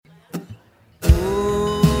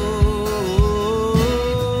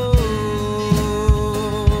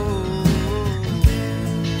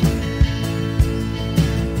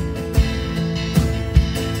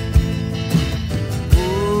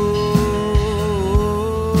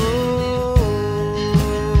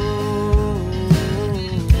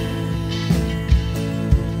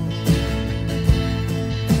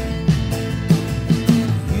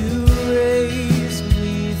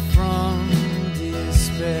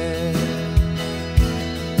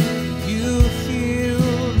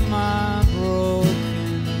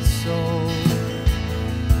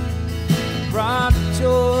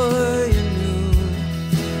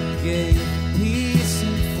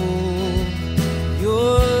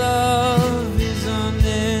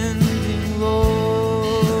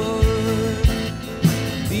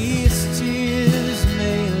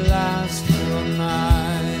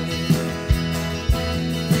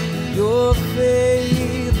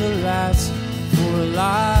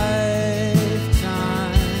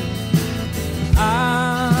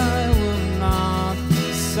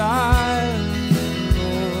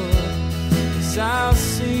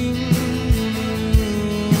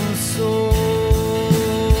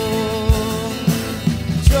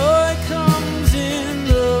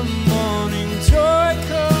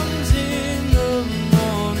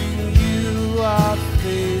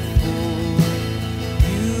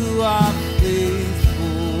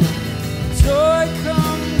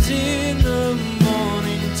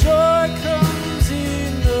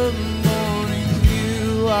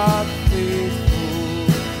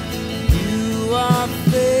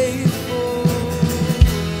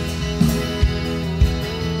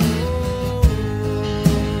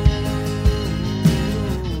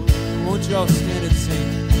all stand and sing.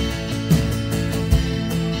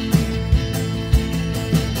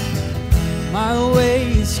 My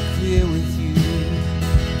way is clear with you.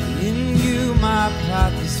 In you my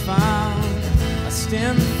path is found. I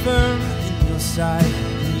stand firm in your sight.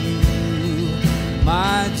 In you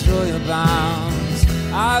my joy abounds.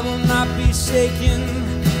 I will not be shaken,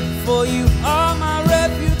 for you are my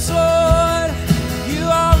refuge.